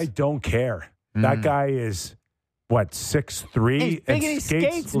 goals? I don't care. That guy is, 6'3"? He's big and he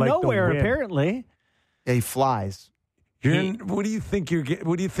skates like nowhere, apparently. Yeah, he flies. What do you think you're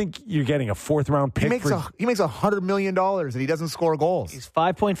getting? A 4th-round pick? He makes $100 million and he doesn't score goals. He's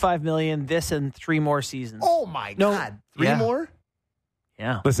 $5.5 million this and 3 more seasons. Oh my God! 3 more?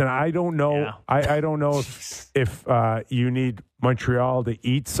 Yeah. Listen, I don't know. Yeah. I don't know if you need Montreal to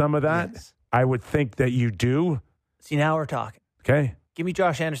eat some of that. Yes. I would think that you do. See, now we're talking. Okay. Give me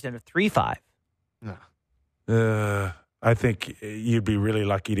Josh Anderson at 3.5. No. I think you'd be really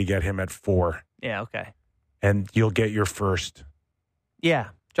lucky to get him at 4. Yeah. Okay. And you'll get your first. Yeah.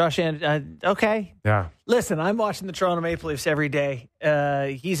 Josh Anderson. Okay. Yeah. Listen, I'm watching the Toronto Maple Leafs every day.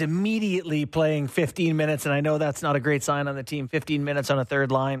 He's immediately playing 15 minutes, and I know that's not a great sign on the team. 15 minutes on a third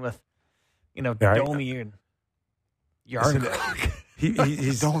line with, Domi and Yarncroc.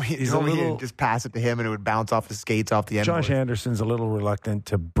 He's a little. Just pass it to him, and it would bounce off the skates off the end. Josh Anderson's a little reluctant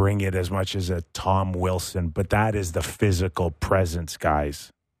to bring it as much as a Tom Wilson, but that is the physical presence,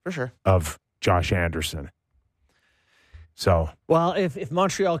 guys, for sure, of Josh Anderson. So, well, if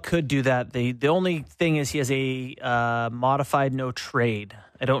Montreal could do that, the only thing is he has a modified no trade.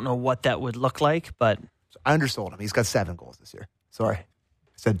 I don't know what that would look like, but I undersold him. He's got 7 goals this year. Sorry, I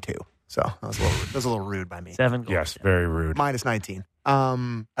said 2. So that was a little rude by me. 7 goals. Yes, very rude. Minus 19.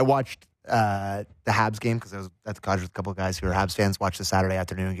 I watched the Habs game because I was at the cottage with a couple of guys who are Habs fans. Watched the Sunday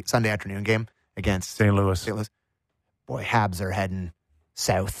afternoon game against St. Louis. Boy, Habs are heading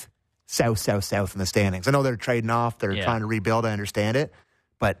south in the standings. I know they're trading off. They're trying to rebuild. I understand it.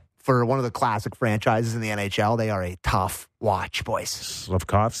 But for one of the classic franchises in the NHL, they are a tough watch, boys.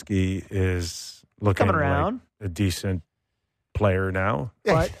 Slavkovsky is looking coming around. Like a decent player now.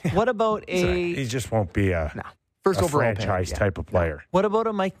 But what about he just won't be a first overall franchise type of player. What about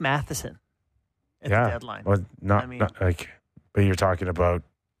a Mike Matheson at the deadline? Well, not like, but you're talking about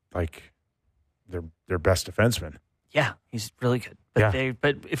like their best defenseman. Yeah, he's really good. But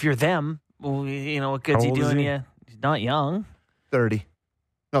but if you're them, what good's he doing? He's not young. 30.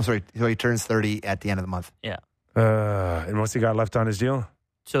 No, sorry. So he turns 30 at the end of the month. Yeah. And what's he got left on his deal?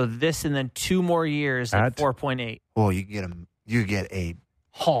 So this and then 2 more years at 4.8. Well, you get him. You get a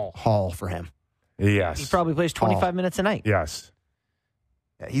haul for him. Yes. He probably plays 25 minutes a night. Yes.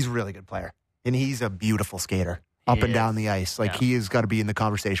 Yeah, he's a really good player. And he's a beautiful skater up and down the ice. Like, he has got to be in the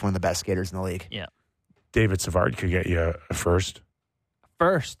conversation, one of the best skaters in the league. Yeah. David Savard could get you a first.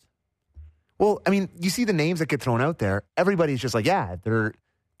 First. Well, I mean, you see the names that get thrown out there. Everybody's just like,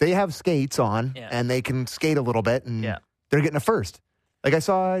 they have skates on and they can skate a little bit and they're getting a first. Like I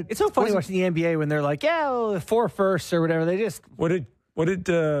saw. It's so funny watching the NBA when they're like, 4 firsts or whatever. They just. What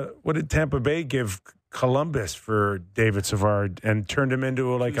did Tampa Bay give Columbus for David Savard and turned him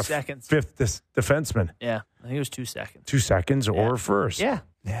into like a fifth defenseman? Yeah, I think it was 2 seconds. 2 seconds or first? Yeah.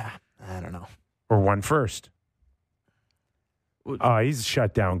 Yeah, I don't know. Or 1 first. Oh, he's a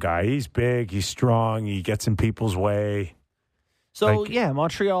shutdown guy. He's big. He's strong. He gets in people's way. So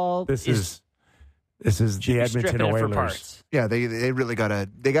Montreal. This is the Edmonton Oilers. Yeah, they really gotta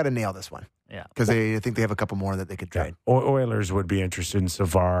nail this one. Yeah, because I think they have a couple more that they could trade. Oilers would be interested in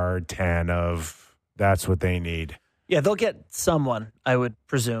Savard, Tanev. That's what they need. Yeah, they'll get someone, I would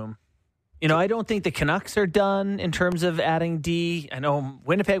presume. I don't think the Canucks are done in terms of adding D. I know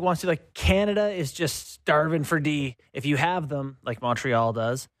Winnipeg wants to. Like, Canada is just starving for D. If you have them, like Montreal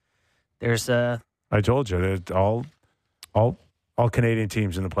does, there's a. I told you that all Canadian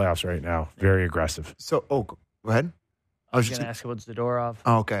teams in the playoffs right now, very aggressive. So, go ahead. I was going to ask what's Zadorov.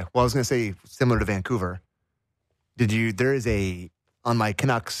 Oh, okay. Well, I was going to say similar to Vancouver. There is on my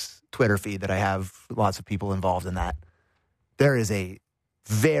Canucks Twitter feed that I have lots of people involved in that. There is a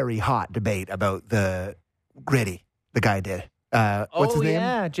very hot debate about the gritty the guy did. What's his name?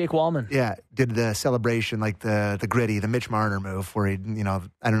 Yeah, Jake Wallman. Yeah, did the celebration like the gritty, the Mitch Marner move where he,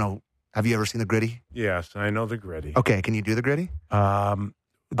 I don't know. Have you ever seen the gritty? Yes, I know the gritty. Okay, can you do the gritty? The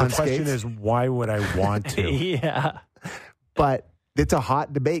question is, why would I want to? Yeah. But it's a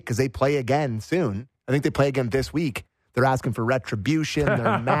hot debate because they play again soon. I think they play again this week. They're asking for retribution.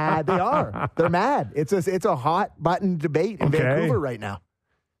 They're mad. They are. They're mad. It's a hot button debate in Vancouver right now.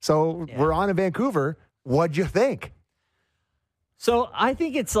 So we're on in Vancouver. What'd you think? So I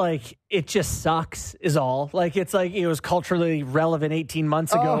think it's like, it just sucks is all. Like, it's like it was culturally relevant 18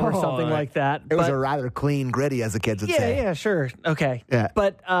 months ago or something like that. It was a rather clean gritty, as the kids would say. Yeah, sure. Okay. Yeah.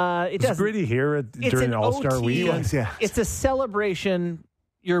 But it doesn't. Gritty here during All-Star Weekend. Yeah. It's a celebration.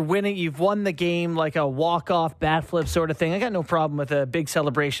 You're winning. You've won the game, like a walk-off bat flip sort of thing. I got no problem with a big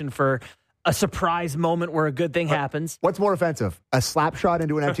celebration for a surprise moment where a good thing happens. What's more offensive, a slap shot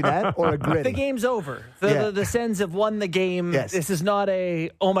into an empty net or a gritty? The game's over. The Sens have won the game. Yes. This is not a,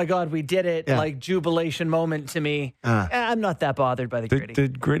 oh my God, we did it, like jubilation moment to me. I'm not that bothered by the gritty.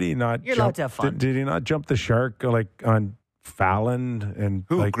 Did Gritty not You're allowed to have fun. Did he not jump the shark like on Fallon? And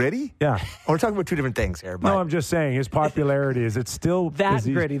who, Gritty? Yeah. We're talking about two different things here. But no, I'm just saying his popularity, is it still...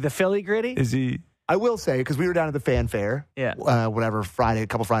 Gritty, the Philly Gritty? Is he... I will say, because we were down at the fan fair, a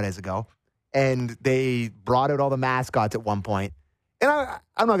couple Fridays ago, and they brought out all the mascots at one point. And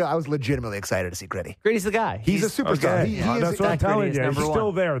I was legitimately excited to see Gritty. Gritty's the guy. He's a superstar. Okay. That's what I'm telling you. He's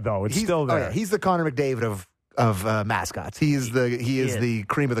still there, though. He's still there. Oh, yeah. He's the Connor McDavid of mascots. He is the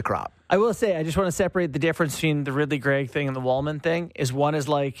cream of the crop. I will say, I just want to separate the difference between the Ridley Gregg thing and the Wallman thing. Is one is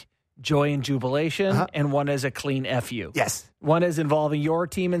like joy and jubilation, and one is a clean FU. Yes. One is involving your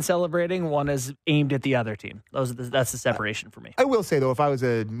team in celebrating, one is aimed at the other team. That's the separation for me. I will say, though, if I was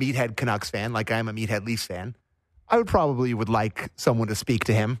a Meathead Canucks fan, like I'm a Meathead Leafs fan, I would like someone to speak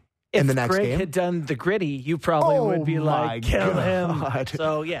to him in the next game. If Greg had done the gritty, you probably would be like, kill him.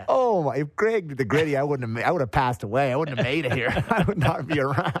 So, yeah. Oh, my. If Greg did the gritty, I would have passed away. I wouldn't have made it here. I would not be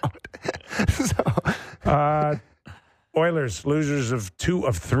around. Oilers, losers of 2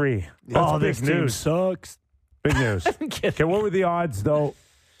 of 3. This team sucks. Big news. Okay, what were the odds, though,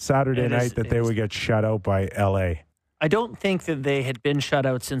 Saturday night that they would get shut out by L.A.? I don't think that they had been shut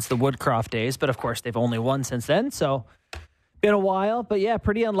out since the Woodcroft days, but of course they've only won since then, so been a while. But yeah,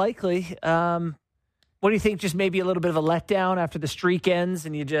 pretty unlikely. What do you think? Just maybe a little bit of a letdown after the streak ends,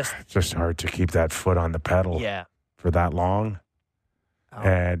 and you just... It's just hard to keep that foot on the pedal for that long. Oh.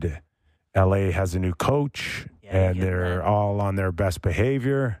 And L.A. has a new coach, and they're all on their best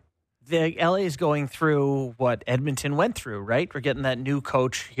behavior. The LA is going through what Edmonton went through, right? We're getting that new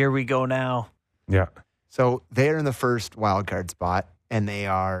coach. Here we go now. Yeah. So they're in the first wild card spot, and they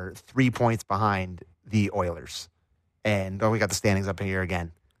are 3 points behind the Oilers. And we got the standings up here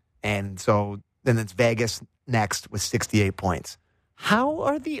again. And so then it's Vegas next with 68 points. How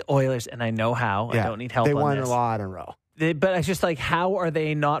are the Oilers? And I know how. I don't need help on this. They won a lot in a row. But it's just like, how are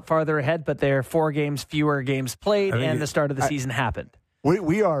they not farther ahead? But they're 4 games fewer games played, and the start of the season happened.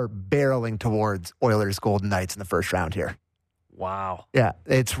 We are barreling towards Oilers Golden Knights in the first round here. Wow. Yeah,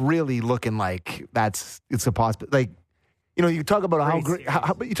 it's really looking like it's a possibility. Like, you talk about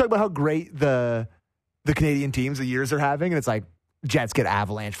how great the Canadian teams the years are having, and it's like, Jets get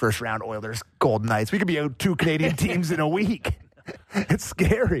Avalanche first round, Oilers, Golden Knights. We could be out 2 Canadian teams in a week. It's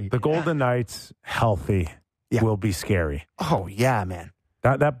scary. The Golden Knights, healthy, will be scary. Oh, yeah, man.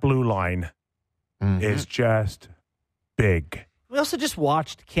 That blue line is just big. We also just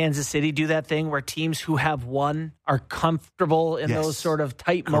watched Kansas City do that thing where teams who have won are comfortable in those sort of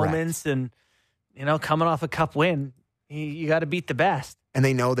tight moments. And, coming off a cup win, you got to beat the best. And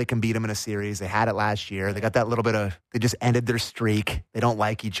they know they can beat them in a series. They had it last year. They got that little bit of, they just ended their streak. They don't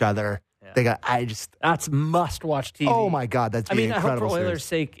like each other. Yeah. That's must-watch TV. Oh, my God. That's I hope for Oilers'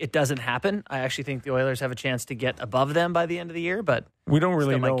 sake it doesn't happen. I actually think the Oilers have a chance to get above them by the end of the year, but we don't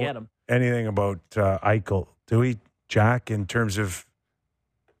really know anything about Eichel, do we, Jack, in terms of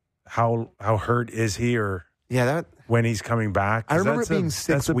how hurt is he or when he's coming back? I remember it being 6 weeks.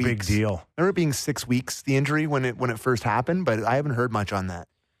 That's a big deal. I remember it being 6 weeks, the injury, when it first happened, but I haven't heard much on that.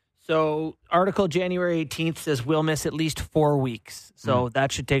 So, article January 18th says we'll miss at least 4 weeks. So,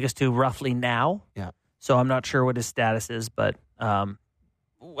 that should take us to roughly now. Yeah. So, I'm not sure what his status is, but I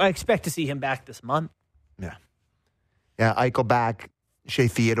expect to see him back this month. Yeah. Yeah, Eichel back, Shea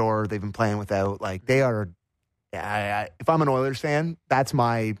Theodore, they've been playing without. Like, they are, if I'm an Oilers fan, that's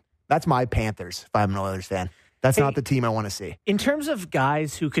my Panthers, if I'm an Oilers fan. That's not the team I want to see. In terms of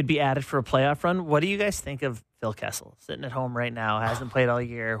guys who could be added for a playoff run, what do you guys think of Phil Kessel? Sitting at home right now, hasn't played all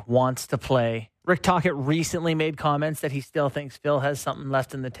year, wants to play. Rick Tocchet recently made comments that he still thinks Phil has something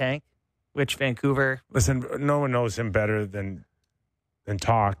left in the tank, which Vancouver... Listen, no one knows him better than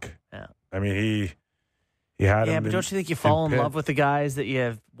Talk. Yeah. I mean, he had him. Yeah, but don't you think you fall in love with the guys that you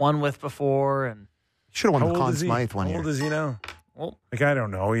have won with before? And should have won the Conn Smythe one year. How old is he now? Well, I don't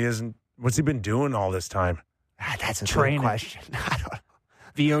know. He isn't... What's he been doing all this time? That's a training question. I don't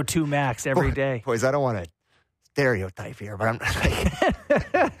know. VO2 max every day. Boys, I don't want to stereotype here, but I'm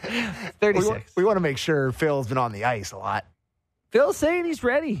like 36. We want to make sure Phil's been on the ice a lot. Phil's saying he's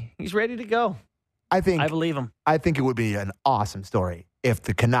ready. He's ready to go. I believe him. I think it would be an awesome story if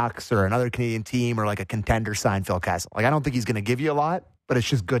the Canucks or another Canadian team or like a contender signed Phil Kessel. Like, I don't think he's going to give you a lot, but it's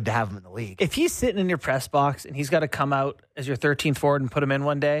just good to have him in the league. If he's sitting in your press box and he's got to come out as your 13th forward and put him in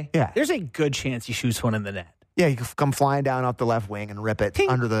one day, there's a good chance he shoots one in the net. Yeah, you can come flying down off the left wing and rip it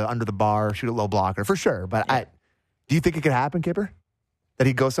under the bar, shoot a low blocker for sure. But do you think it could happen, Kipper? That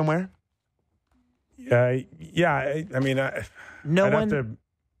he'd go somewhere? Yeah. I mean, no one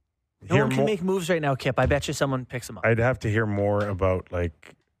can make moves right now, Kip. I bet you someone picks him up. I'd have to hear more about what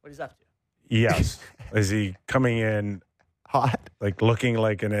he's up to. Yes, is he coming in hot, like looking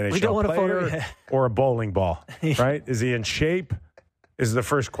like an NHL we don't want player, a photo. or a bowling ball? Right? Is he in shape? Is the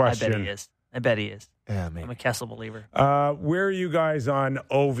first question. I bet he is. Yeah, maybe. I'm a Kessel believer. Where are you guys on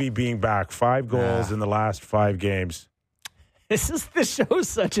Ovi being back? 5 goals in the last 5 games. The show's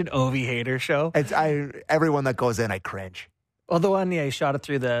such an Ovi hater show. Everyone that goes in, I cringe. Well, the one, he shot it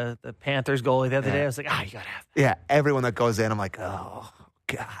through the Panthers goalie the other day. I was like, you got to have that. Yeah, everyone that goes in, I'm like, oh,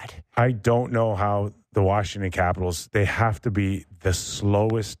 God. I don't know how the Washington Capitals, they have to be the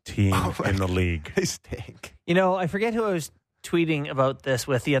slowest team in the league. They stink. I forget who I was tweeting about this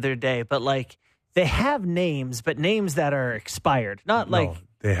with the other day, but they have names, but names that are expired. No,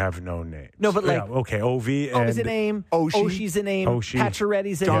 they have no names. No, but Ovi and is a name. Oshi's a name.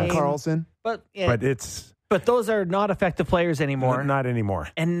 Pacioretty's a John name. John Carlson. But those are not effective players anymore. Not anymore.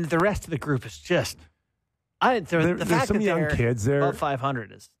 And the rest of the group is just the fact some that young they're kids there above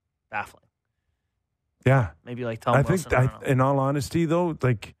 500 is baffling. Yeah, maybe like Tom Wilson. I think, in all honesty, though,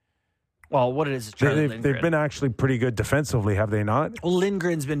 what it is Charlie Lindgren. They've been actually pretty good defensively, have they not? Well,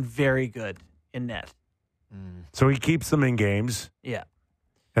 Lindgren's been very good in net. So he keeps them in games. Yeah.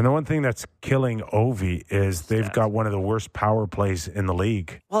 And the one thing that's killing Ovi is they've got one of the worst power plays in the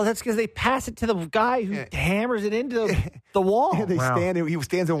league. Well, that's because they pass it to the guy who hammers it into the wall. Yeah, he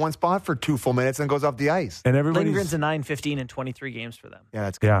stands in one spot for 2 full minutes and goes off the ice. And Lindgren's a 9-15 in 23 games for them. Yeah,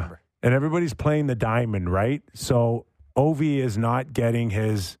 that's good number. And everybody's playing the diamond, right? So Ovi is not getting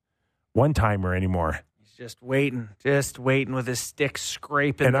his one-timer anymore. Just waiting with his stick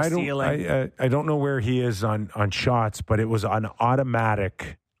scraping the ceiling. I don't know where he is on shots, but it was on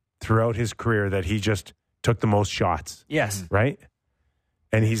automatic throughout his career that he just took the most shots. Yes. Right?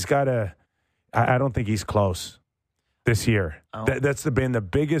 And he's got I don't think he's close this year. Oh. That's been the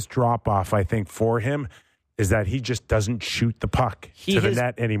biggest drop-off, I think, for him, is that he just doesn't shoot the puck to the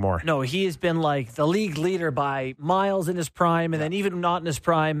net anymore. No, he has been like the league leader by miles in his prime, and then even not in his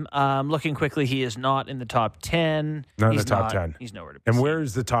prime, looking quickly, he is not in the top 10. Not in the top 10. He's nowhere to be And seen. where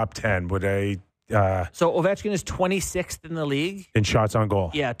is the top 10? So Ovechkin is 26th in the league. In shots on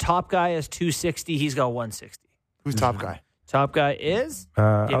goal. Yeah, top guy is 260. He's got 160. Who's top guy? Top guy is?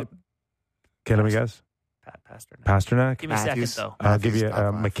 Okay, let me guess. Pasternak? Give me second, Matthews. though. I'll give you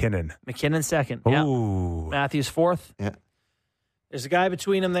Matthews, McKinnon. McKinnon second. Ooh. Yeah. Matthews fourth. Yeah. There's a guy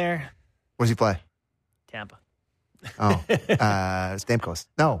between them there. Where's he play? Tampa. Oh, Stamkos.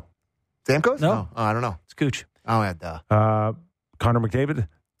 No. Stamkos? No. Oh, I don't know. Scooch. Oh, yeah, duh. Connor McDavid?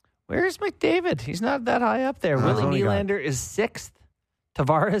 Where's McDavid? He's not that high up there. Willie Nylander is 6th.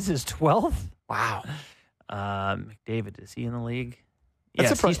 Tavares is 12th. Wow. McDavid, is he in the league?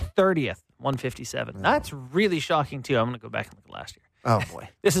 That's Yes, he's 30th, 157. No. That's really shocking, too. I'm going to go back and look at last year. Oh, boy.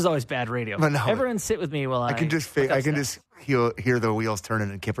 This is always bad radio. But no, Everyone sit with me while I can just look up I can stats. just hear the wheels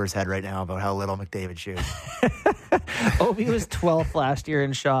turning in Kipper's head right now about how little McDavid shoots. Ovi was 12th last year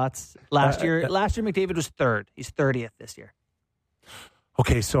in shots. Last year McDavid was 3rd. He's 30th this year.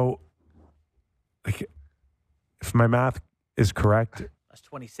 Okay, so if my math is correct, That's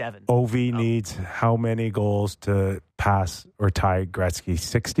 27. Ovi needs how many goals to pass or tie Gretzky?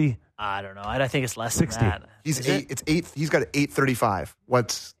 60? I don't know. I think it's less 60. than that. He's Is eight. it It's 8. He's got 835.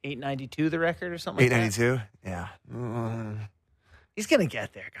 What's 892 the record or something like that? 892? Yeah. He's going to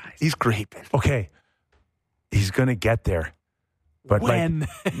get there, guys. He's creeping. Okay, he's going to get there. But When?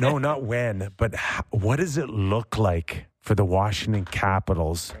 no, not when. But what does it look like for the Washington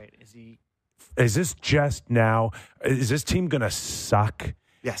Capitals? Right. Is this just now? Is this team going to suck?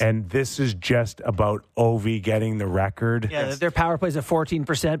 Yes. And this is just about Ovi getting the record? Yeah, their power plays at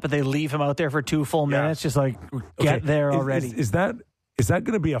 14%, but they leave him out there for 2 full Yeah. minutes. Just like, get there already. Is that going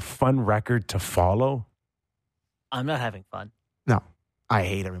to be a fun record to follow? I'm not having fun. No. I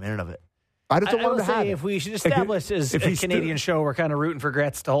hate every minute of it. I just don't I want will him to have say it. if we should establish as a if he's Canadian show, we're kind of rooting for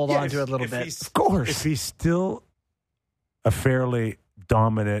Gretz to hold on to it a little bit. Of course. If he's still a fairly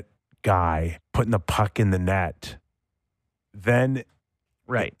dominant guy putting the puck in the net, then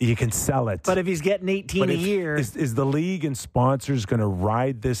Right. you can sell it. But if he's getting 18 a year, is the league and sponsors going to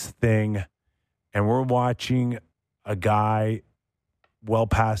ride this thing, and we're watching a guy well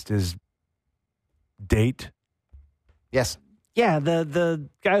past his date? Yes. yeah, the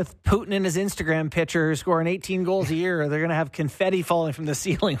guy with Putin in his Instagram picture scoring 18 goals a year, they're going to have confetti falling from the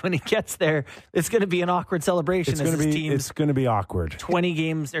ceiling when he gets there. It's going to be an awkward celebration as his team's It's going to be awkward. 20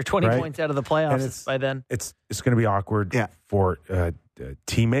 games or 20 Right. points out of the playoffs by then. It's going to be awkward Yeah. for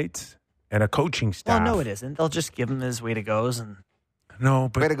teammates and a coaching staff. Well, no, it isn't. They'll just give him his way to goes and No,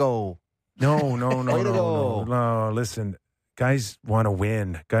 but Way to go. no. Way to go. No, listen, guys want to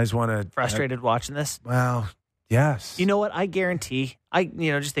win. Guys want to frustrated watching this. Well, yes. You know what? I guarantee,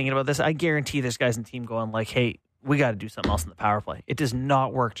 just thinking about this, I guarantee there's guys in the team going like, hey, we got to do something else in the power play. It does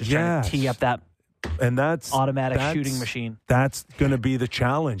not work just trying to tee up that and that's automatic shooting machine. That's going to be the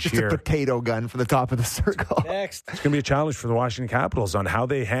challenge Just here. a potato gun from the top of the circle. Next. It's going to be a challenge for the Washington Capitals on how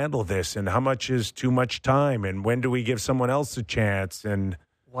they handle this and how much is too much time and when do we give someone else a chance and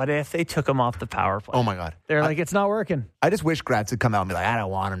What if they took him off the power play? Oh, my God. They're like, it's not working. I just wish Gratz would come out and be like, I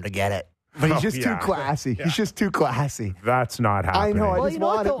don't want him to get it. But he's just too classy. Yeah. He's just too classy. that's not happening. I know. I Well, just you know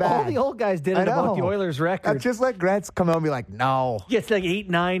what? want it Though? All bad. the old guys did I it about the know. Oilers record. Just let Gratz come out and be like, no. Gets like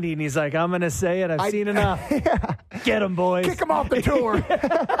 890, and he's like, I'm going to say it. I've seen enough. Yeah. Get him, boys. Kick him off the tour.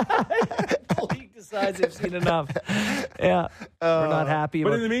 The league decides they've seen enough. Yeah. We're not happy But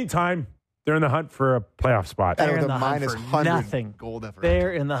about in the meantime, they're in the hunt for a playoff spot. They're With in a the hunt minus for 100 nothing. goal difference.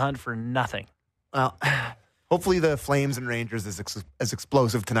 They're in the hunt for nothing. Well, hopefully the Flames and Rangers is as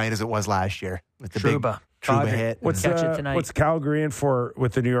explosive tonight as it was last year with the Trouba. big Trouba Kadri. hit. What's Catch it tonight. what's Calgary in for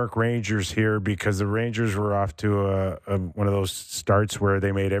with the New York Rangers here? Because the Rangers were off to one of those starts where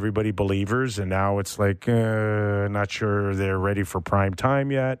they made everybody believers, and now it's like not sure they're ready for prime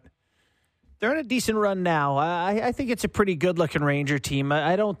time yet. They're in a decent run now. I think it's a pretty good-looking Ranger team.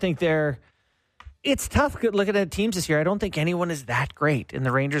 I don't think they're... It's tough looking at teams this year. I don't think anyone is that great, and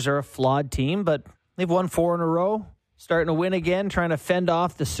the Rangers are a flawed team, but they've won 4 in a row, starting to win again, trying to fend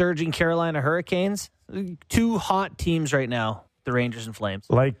off the surging Carolina Hurricanes. 2 hot teams right now, the Rangers and Flames.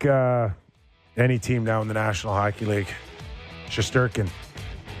 Like any team now in the National Hockey League, Shesterkin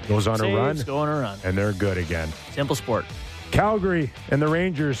goes on a run, Going a run. and they're good again. Simple sport. Calgary and the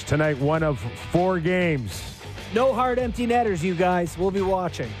Rangers tonight, one of 4 games. No hard empty netters, you guys. We'll be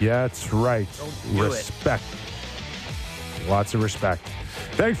watching. Yeah, that's right. do it. Respect. Lots of respect.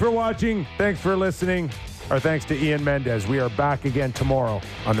 Thanks for watching. Thanks for listening. Our thanks to Ian Mendez. We are back again tomorrow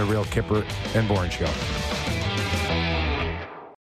on The Real Kipper and Bourne Show.